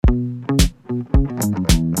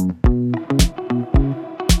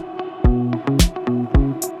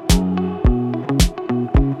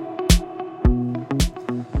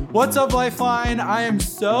What's up, Lifeline? I am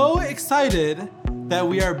so excited that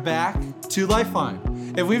we are back to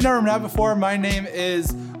Lifeline. If we've never met before, my name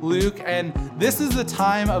is Luke, and this is the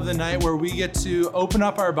time of the night where we get to open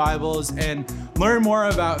up our Bibles and learn more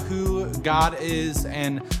about who God is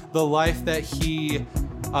and the life that He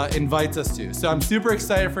invites us to. So I'm super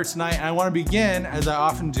excited for tonight, and I want to begin, as I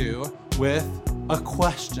often do, with a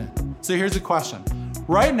question. So here's a question.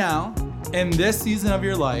 Right now, in this season of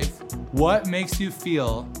your life, what makes you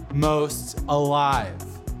feel most alive?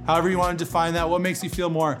 However you want to define that, what makes you feel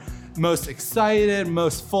most excited,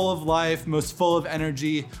 most full of life, most full of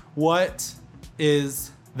energy? What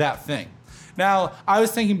is that thing? Now, I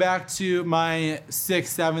was thinking back to my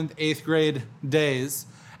 6th, 7th, 8th grade days,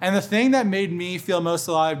 and the thing that made me feel most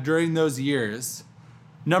alive during those years,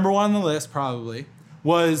 number one on the list probably,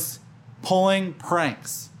 was pulling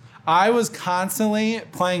pranks. I was constantly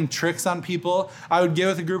playing tricks on people. I would get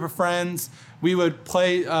with a group of friends. We would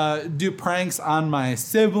do pranks on my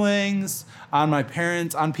siblings, on my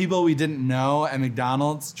parents, on people we didn't know at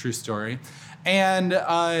McDonald's, true story. And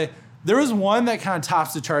there was one that kind of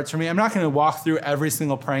tops the charts for me. I'm not going to walk through every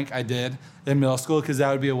single prank I did in middle school because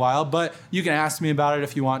that would be a while, but you can ask me about it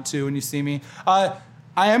if you want to when you see me. I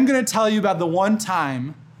am going to tell you about the one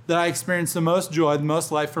time that I experienced the most joy, the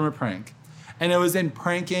most life from a prank. And it was in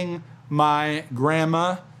pranking my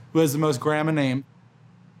grandma, who has the most grandma name,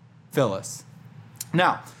 Phyllis.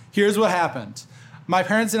 Now, here's what happened. My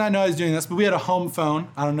parents did not know I was doing this, but we had a home phone.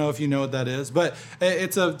 I don't know if you know what that is, but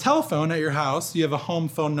it's a telephone at your house. You have a home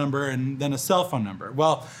phone number and then a cell phone number.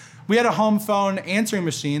 Well, we had a home phone answering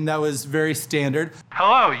machine that was very standard.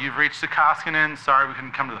 Hello, you've reached the Koskinen. Sorry we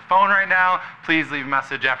couldn't come to the phone right now. Please leave a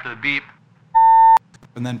message after the beep.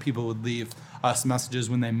 And then people would leave us messages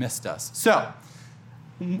when they missed us. So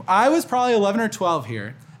I was probably 11 or 12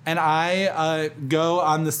 here, and I go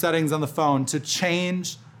on the settings on the phone to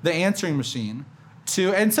change the answering machine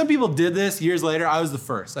to, and some people did this years later. I was the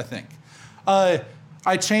first, I think. I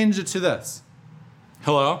changed it to this.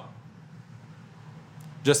 Hello?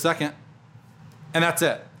 Just a second. And that's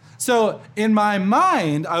it. So in my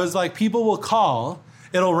mind, I was like, people will call.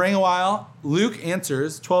 It'll ring a while. Luke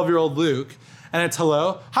answers, 12-year-old Luke. And it's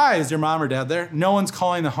hello. Hi, is your mom or dad there? No one's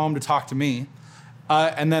calling the home to talk to me.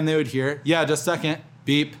 And then they would hear, yeah, just a second,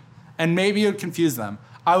 beep. And maybe it would confuse them.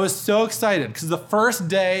 I was so excited because the first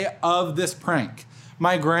day of this prank,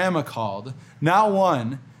 my grandma called, not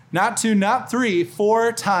one, not two, not three,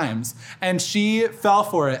 4 times. And she fell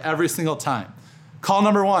for it every single time. Call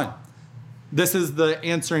number 1. This is the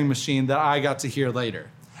answering machine that I got to hear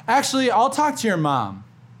later. Actually, I'll talk to your mom.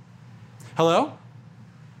 Hello?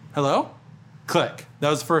 Hello? Click. That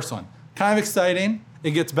was the first one. Kind of exciting.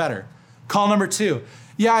 It gets better. Call number 2.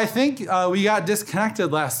 Yeah, I think we got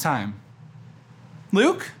disconnected last time.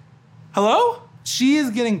 Luke? Hello? She is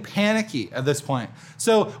getting panicky at this point.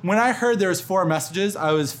 So when I heard there was 4 messages,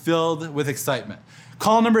 I was filled with excitement.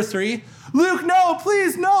 Call number 3. Luke, no,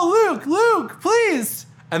 please, no, Luke, please.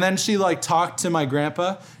 And then she talked to my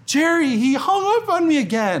grandpa. Jerry, he hung up on me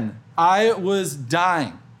again. I was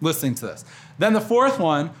dying listening to this. Then the 4th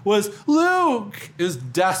one was, Luke. It was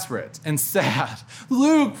desperate and sad.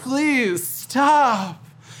 Luke, please, stop.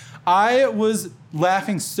 I was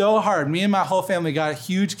laughing so hard. Me and my whole family got a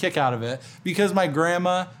huge kick out of it because my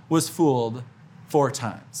grandma was fooled 4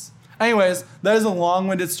 times. Anyways, that is a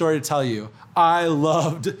long-winded story to tell you. I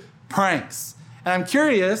loved pranks. And I'm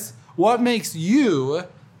curious, what makes you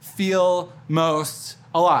feel most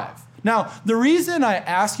alive? Now, the reason I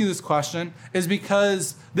ask you this question is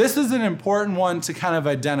because this is an important one to kind of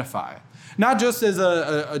identify. Not just as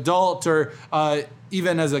an adult or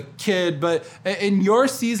even as a kid, but in your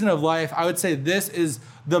season of life, I would say this is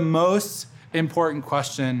the most important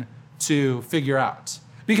question to figure out.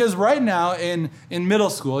 Because right now in middle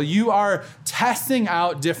school, you are testing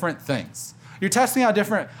out different things. You're testing out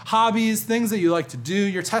different hobbies, things that you like to do.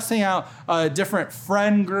 You're testing out different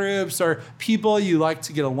friend groups or people you like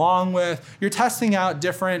to get along with. You're testing out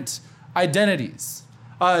different identities.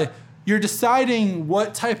 You're deciding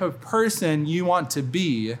what type of person you want to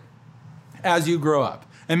be as you grow up.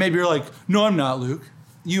 And maybe you're like, no, I'm not, Luke.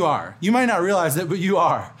 You are. You might not realize it, but you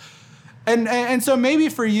are. And so maybe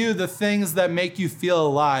for you, the things that make you feel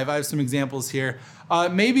alive, I have some examples here.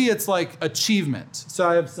 Maybe it's like achievement. So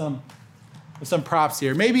I have some props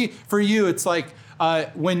here. Maybe for you, it's like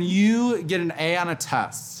when you get an A on a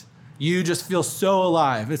test, you just feel so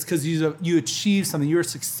alive. It's because you achieved something. You were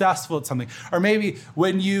successful at something. Or maybe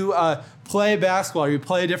when you play basketball or you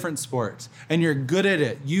play a different sport and you're good at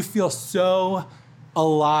it, you feel so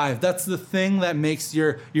alive. That's the thing that makes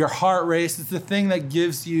your heart race. It's the thing that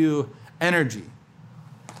gives you energy.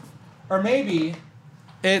 Or maybe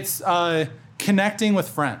It's connecting with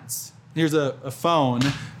friends. Here's a phone.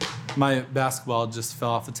 My basketball just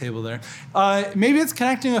fell off the table there. Maybe it's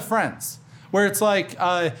connecting with friends, where it's like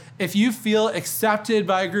if you feel accepted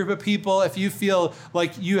by a group of people, if you feel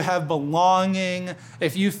like you have belonging,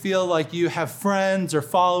 if you feel like you have friends or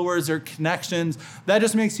followers or connections, that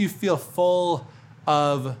just makes you feel full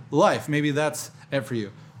of life. Maybe that's it for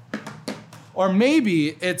you. Or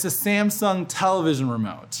maybe it's a Samsung television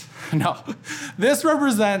remote. No, this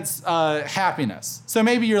represents happiness. So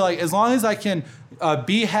maybe you're like, as long as I can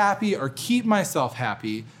be happy or keep myself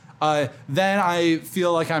happy, then I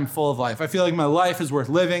feel like I'm full of life. I feel like my life is worth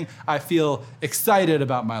living. I feel excited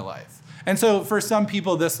about my life. And so for some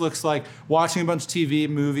people, this looks like watching a bunch of TV,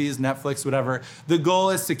 movies, Netflix, whatever. The goal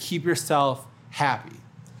is to keep yourself happy.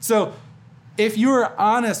 So if you are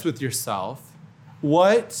honest with yourself,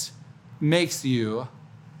 what makes you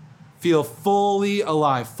feel fully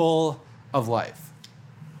alive, full of life?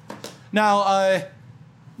 Now,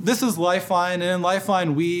 this is Lifeline, and in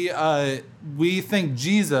Lifeline, we think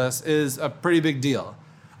Jesus is a pretty big deal.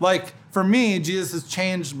 Like, for me, Jesus has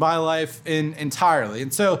changed my life entirely.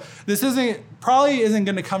 And so this probably isn't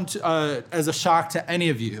going to come as a shock to any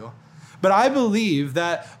of you. But I believe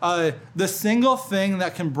that the single thing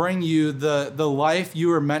that can bring you the life you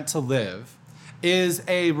were meant to live is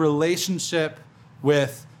a relationship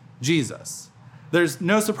with Jesus. There's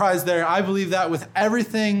no surprise there. I believe that with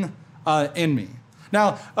everything in me.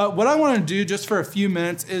 Now, what I want to do just for a few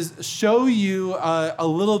minutes is show you a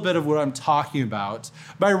little bit of what I'm talking about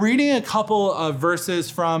by reading a couple of verses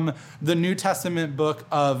from the New Testament book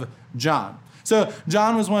of John. So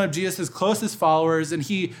John was one of Jesus' closest followers, and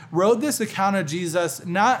he wrote this account of Jesus,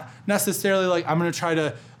 not necessarily like, I'm going to try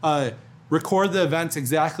to record the events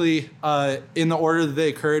exactly in the order that they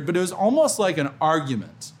occurred, but it was almost like an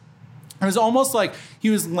argument. It was almost like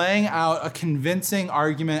he was laying out a convincing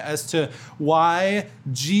argument as to why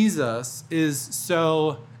Jesus is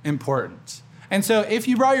so important. And so if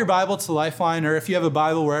you brought your Bible to Lifeline, or if you have a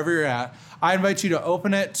Bible wherever you're at, I invite you to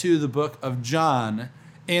open it to the book of John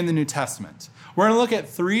in the New Testament. We're going to look at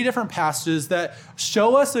 3 different passages that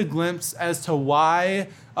show us a glimpse as to why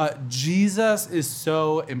Jesus is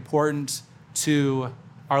so important to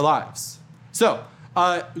our lives. So,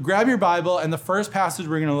 grab your Bible, and the first passage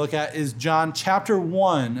we're going to look at is John chapter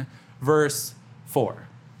 1, verse 4.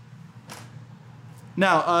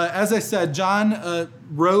 Now, as I said, John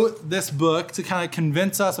wrote this book to kind of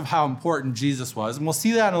convince us of how important Jesus was, and we'll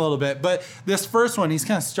see that in a little bit. But this first one, he's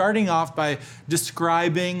kind of starting off by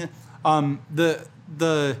describing the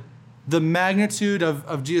magnitude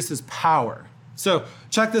of Jesus' power. So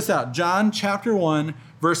check this out. John chapter 1,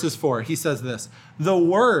 verses 4. He says this: the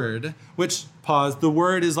Word, which, pause, the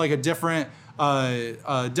Word is like a different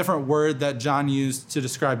word that John used to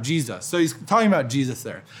describe Jesus. So he's talking about Jesus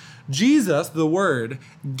there. Jesus, the Word,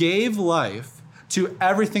 gave life to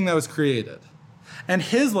everything that was created, and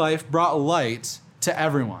his life brought light to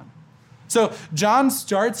everyone. So John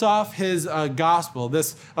starts off his gospel,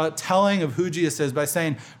 this telling of who Jesus is, by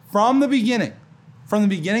saying, from the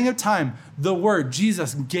beginning of time, the Word,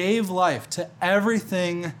 Jesus, gave life to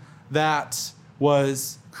everything that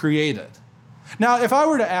was created. Now, if I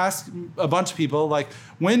were to ask a bunch of people, like,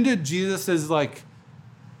 when did he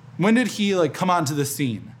come onto the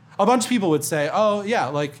scene? A bunch of people would say, oh yeah,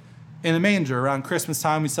 like in a manger around Christmas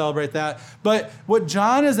time, we celebrate that. But what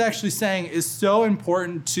John is actually saying is so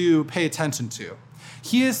important to pay attention to.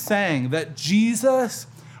 He is saying that Jesus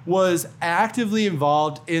was actively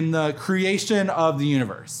involved in the creation of the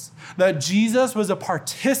universe, that Jesus was a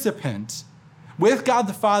participant with God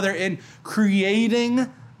the Father in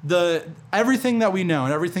creating everything that we know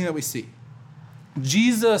and everything that we see.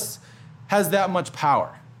 Jesus has that much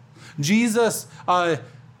power. Jesus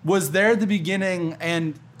was there at the beginning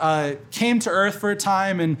and came to earth for a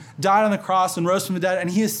time and died on the cross and rose from the dead, and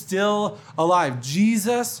he is still alive.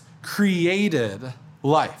 Jesus created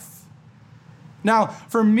life. Now,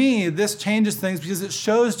 for me, this changes things because it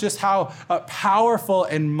shows just how powerful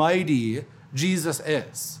and mighty Jesus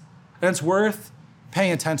is. And it's worth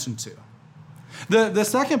paying attention to. The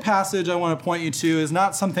second passage I want to point you to is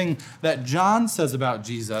not something that John says about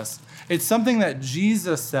Jesus. It's something that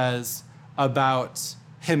Jesus says about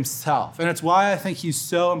himself. And it's why I think he's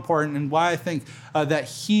so important and why I think that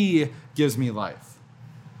he gives me life.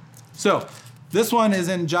 So This one is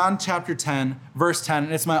in John chapter 10, verse 10,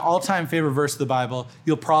 and it's my all-time favorite verse of the Bible.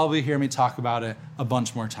 You'll probably hear me talk about it a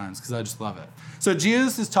bunch more times because I just love it. So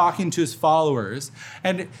Jesus is talking to his followers,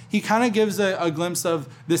 and he kind of gives a glimpse of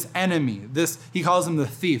this enemy. He calls him the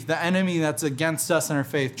thief, the enemy that's against us in our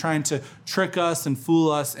faith, trying to trick us and fool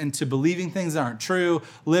us into believing things that aren't true,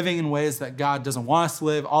 living in ways that God doesn't want us to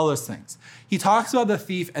live, all those things. He talks about the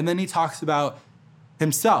thief, and then he talks about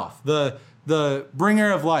himself, the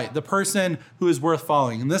bringer of light, the person who is worth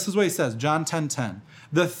following. And this is what he says, John 10:10.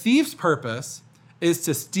 The thief's purpose is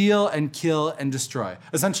to steal and kill and destroy.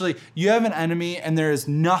 Essentially, you have an enemy and there is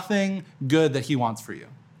nothing good that he wants for you.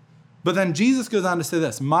 But then Jesus goes on to say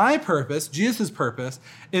this, my purpose, Jesus' purpose,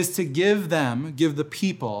 is to give the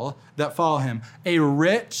people that follow him, a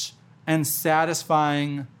rich and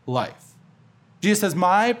satisfying life. Jesus says,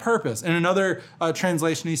 my purpose, in another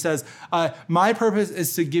translation, he says, my purpose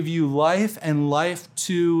is to give you life and life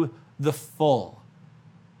to the full.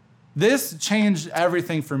 This changed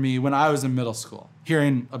everything for me when I was in middle school,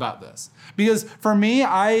 hearing about this. Because for me,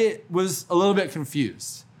 I was a little bit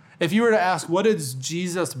confused. If you were to ask, what does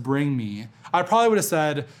Jesus bring me? I probably would have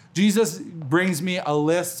said, Jesus brings me a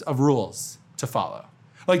list of rules to follow.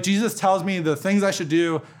 Like Jesus tells me the things I should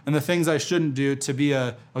do and the things I shouldn't do to be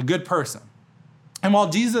a good person. And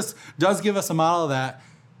while Jesus does give us a model of that,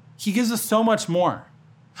 he gives us so much more.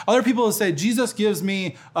 Other people will say, Jesus gives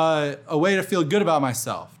me a way to feel good about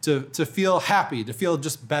myself, to feel happy, to feel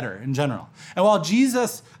just better in general. And while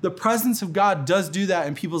Jesus, the presence of God, does do that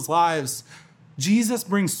in people's lives, Jesus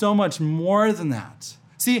brings so much more than that.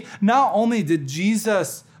 See, not only did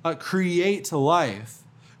Jesus create life,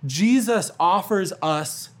 Jesus offers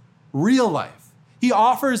us real life. He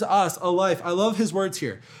offers us a life, I love his words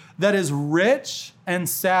here, that is rich and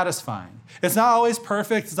satisfying. It's not always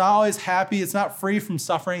perfect, it's not always happy, it's not free from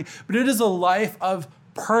suffering, but it is a life of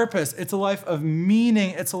purpose. It's a life of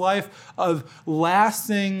meaning. It's a life of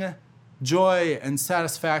lasting joy and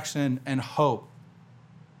satisfaction and hope.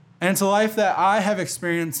 And it's a life that I have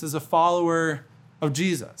experienced as a follower of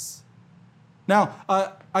Jesus. Now,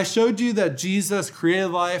 I showed you that Jesus created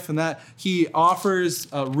life and that he offers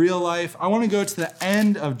real life. I want to go to the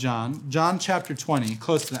end of John chapter 20,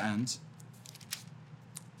 close to the end.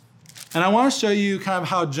 And I want to show you kind of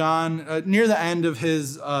how John, near the end of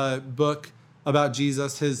his book about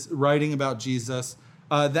Jesus, his writing about Jesus,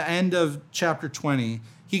 the end of chapter 20,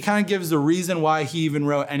 he kind of gives the reason why he even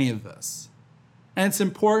wrote any of this. And it's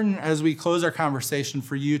important as we close our conversation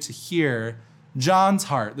for you to hear John's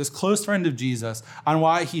heart, this close friend of Jesus, on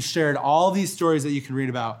why he shared all these stories that you can read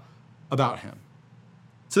about him.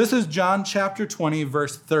 So this is John chapter 20,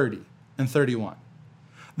 verse 30 and 31.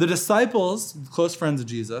 The disciples, close friends of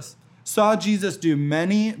Jesus, saw Jesus do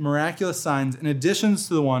many miraculous signs in addition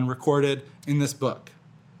to the one recorded in this book.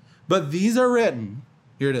 But these are written,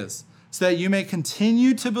 here it is, so that you may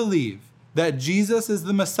continue to believe that Jesus is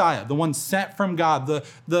the Messiah, the one sent from God,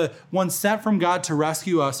 the one sent from God to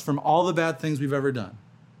rescue us from all the bad things we've ever done,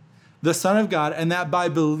 the Son of God, and that by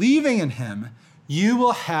believing in him, you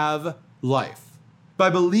will have life. By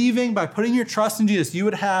believing, by putting your trust in Jesus, you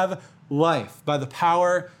would have life by the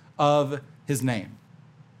power of his name.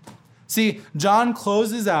 See, John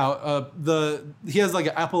closes out, he has like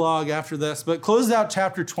an epilogue after this, but closes out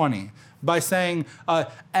chapter 20 by saying,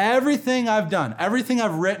 everything I've done, everything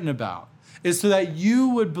I've written about, is so that you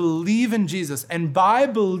would believe in Jesus. And by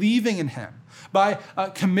believing in him, by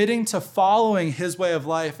committing to following his way of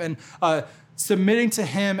life and submitting to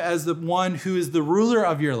him as the one who is the ruler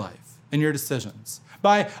of your life and your decisions,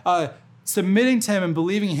 by submitting to him and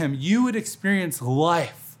believing in him, you would experience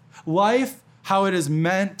life how it is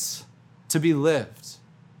meant to be lived.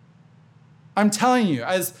 I'm telling you,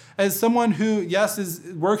 as someone who, yes,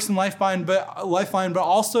 works in Lifeline, but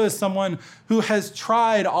also as someone who has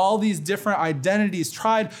tried all these different identities,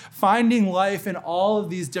 tried finding life in all of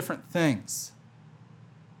these different things.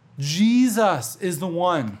 Jesus is the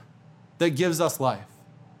one that gives us life.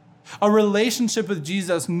 A relationship with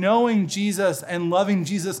Jesus, knowing Jesus and loving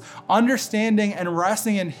Jesus, understanding and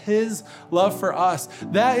resting in his love for us,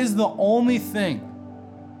 that is the only thing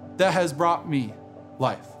that has brought me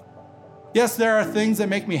life. Yes, there are things that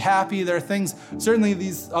make me happy. There are things, certainly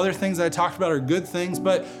these other things that I talked about are good things,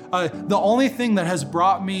 but the only thing that has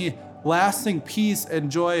brought me lasting peace and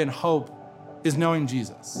joy and hope is knowing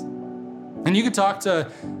Jesus. And you could talk to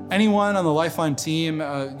anyone on the Lifeline team.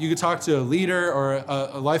 You could talk to a leader or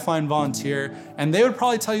a Lifeline volunteer, and they would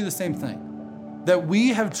probably tell you the same thing, that we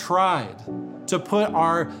have tried to put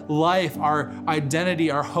our life, our identity,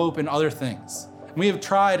 our hope in other things. We have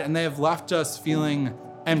tried, and they have left us feeling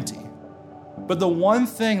empty. But the one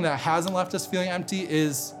thing that hasn't left us feeling empty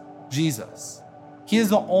is Jesus. He is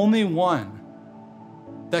the only one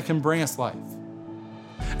that can bring us life.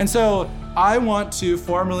 And so I want to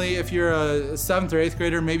formally, if you're a 7th or 8th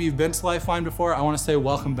grader, maybe you've been to Lifeline before, I want to say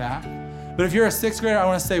welcome back. But if you're a 6th grader, I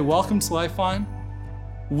want to say welcome to Lifeline.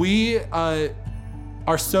 We are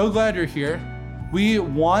so glad you're here. We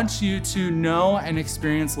want you to know and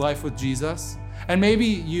experience life with Jesus. And maybe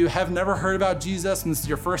you have never heard about Jesus and this is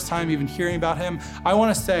your first time even hearing about him. I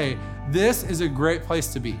want to say this is a great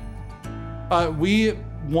place to be. We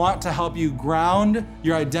want to help you ground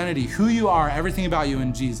your identity, who you are, everything about you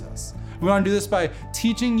in Jesus. We want to do this by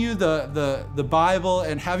teaching you the Bible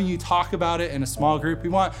and having you talk about it in a small group. We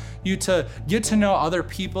want you to get to know other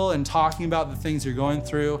people and talking about the things you're going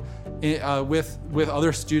through with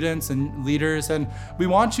other students and leaders. And we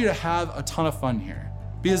want you to have a ton of fun here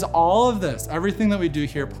because all of this, everything that we do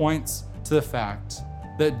here points to the fact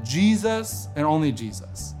that Jesus and only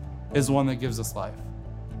Jesus is the one that gives us life.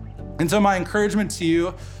 And so my encouragement to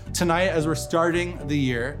you tonight as we're starting the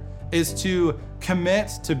year is to commit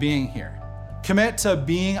to being here. Commit to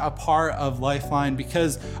being a part of Lifeline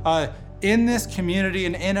because in this community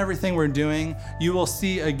and in everything we're doing, you will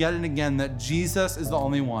see again and again that Jesus is the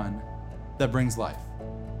only one that brings life.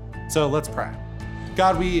 So let's pray.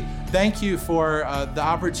 God, we thank you for the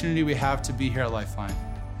opportunity we have to be here at Lifeline.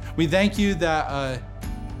 We thank you that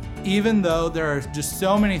even though there are just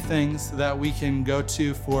so many things that we can go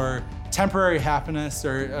to for temporary happiness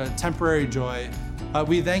or temporary joy,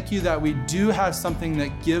 we thank you that we do have something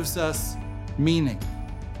that gives us meaning,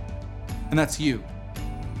 and that's you.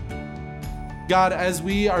 God, as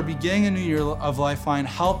we are beginning a new year of Lifeline,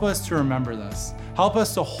 help us to remember this. Help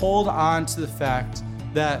us to hold on to the fact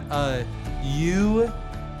that you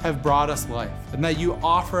have brought us life and that you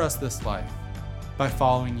offer us this life by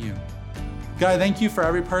following you. God, I thank you for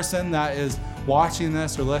every person that is watching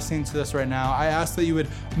this or listening to this right now. I ask that you would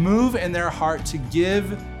move in their heart to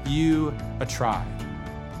give you a try,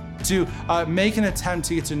 to make an attempt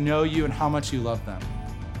to get to know you and how much you love them.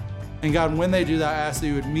 And God, when they do that, I ask that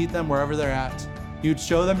you would meet them wherever they're at. You would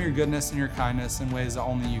show them your goodness and your kindness in ways that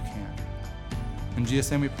only you can. In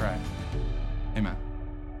Jesus' name we pray.